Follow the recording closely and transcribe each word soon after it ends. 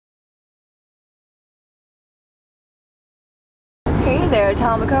there,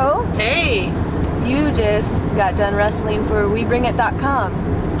 Tomiko. Hey. You just got done wrestling for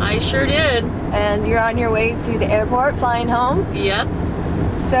WeBringIt.com. I sure did. And you're on your way to the airport, flying home? Yep.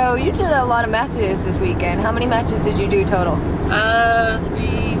 So you did a lot of matches this weekend. How many matches did you do total? 3, 4,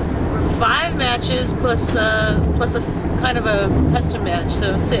 5 matches plus a kind of a custom match,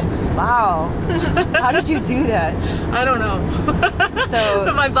 so 6. Wow. How did you do that? I don't know. So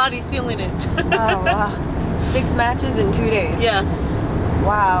But my body's feeling it. Oh, wow. 6 matches in 2 days. Yes.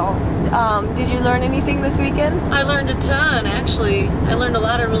 Wow. Did you learn anything this weekend? I learned a ton, actually. I learned a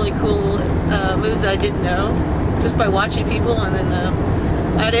lot of really cool moves that I didn't know just by watching people, and then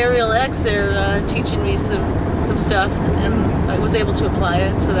at Aerial X they're teaching me some stuff, and I was able to apply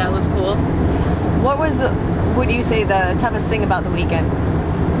it, so that was cool. What would you say the toughest thing about the weekend?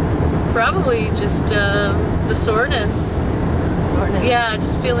 Probably just the soreness. Soreness. Yeah,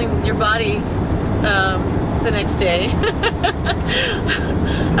 just feeling your body the next day.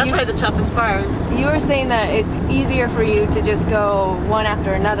 That's probably the toughest part. You were saying that it's easier for you to just go one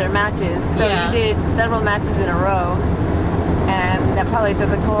after another matches. So Yeah. you did several matches in a row, and that probably took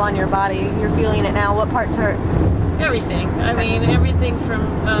a toll on your body. You're feeling it now. What parts hurt? Everything. I mean, everything from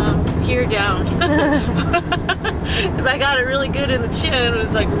here down. Because I got it really good in the chin.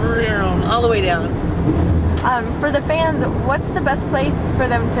 It's like all the way down. For the fans, what's the best place for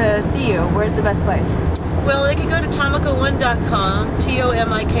them to see you? Where's the best place? Well, they can go to Tomiko1.com,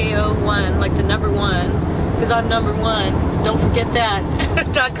 Tomiko1, like the number 1, because I'm number 1. Don't forget that.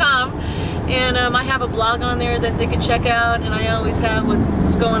 .com. And I have a blog on there that they can check out, and I always have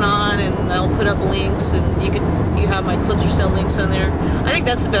what's going on, and I'll put up links, and you have my clips or sell links on there. I think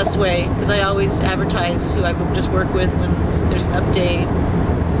that's the best way, because I always advertise who I just work with when there's an update.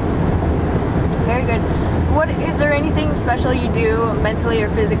 Very good. Is there anything special you do mentally or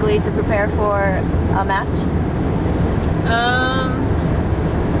physically to prepare for a match?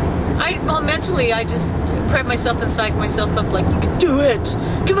 Well, mentally, I just prep myself and psych myself up like, you can do it!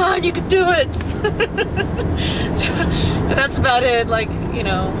 Come on, you can do it! That's about it. Like, you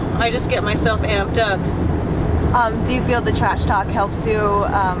know, I just get myself amped up. Do you feel the trash talk helps you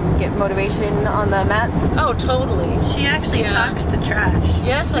get motivation on the mats? Oh, totally. She actually talks to trash.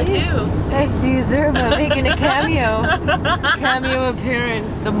 Yes, I do. I see Zerva making a cameo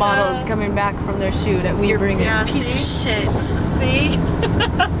appearance. The models coming back from their shoot at We Bring It. Yeah, Piece of shit. See?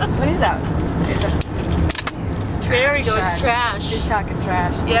 What is that? It's trash. There we go. It's trash. She's talking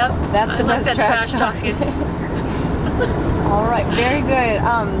trash. Yep. That's the I like best that trash talking. talking. All right, very good.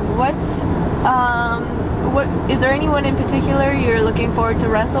 What is there anyone in particular you're looking forward to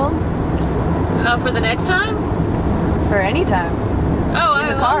wrestle? For the next time? For any time. Oh, In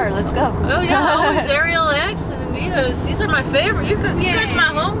the car, let's go. Oh yeah, always Aerial X, and these are my favorite. You guys are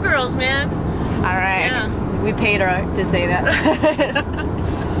my homegirls, man. All right. Yeah. We paid her to say that.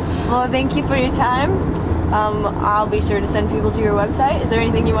 Well, thank you for your time. I'll be sure to send people to your website. Is there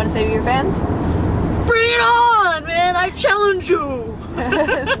anything you want to say to your fans? Bring it on, man! I challenge you.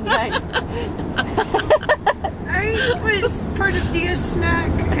 Nice. I was part of Dia's snack,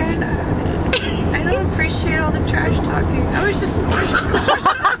 and I don't appreciate all the trash talking. I was just an oyster.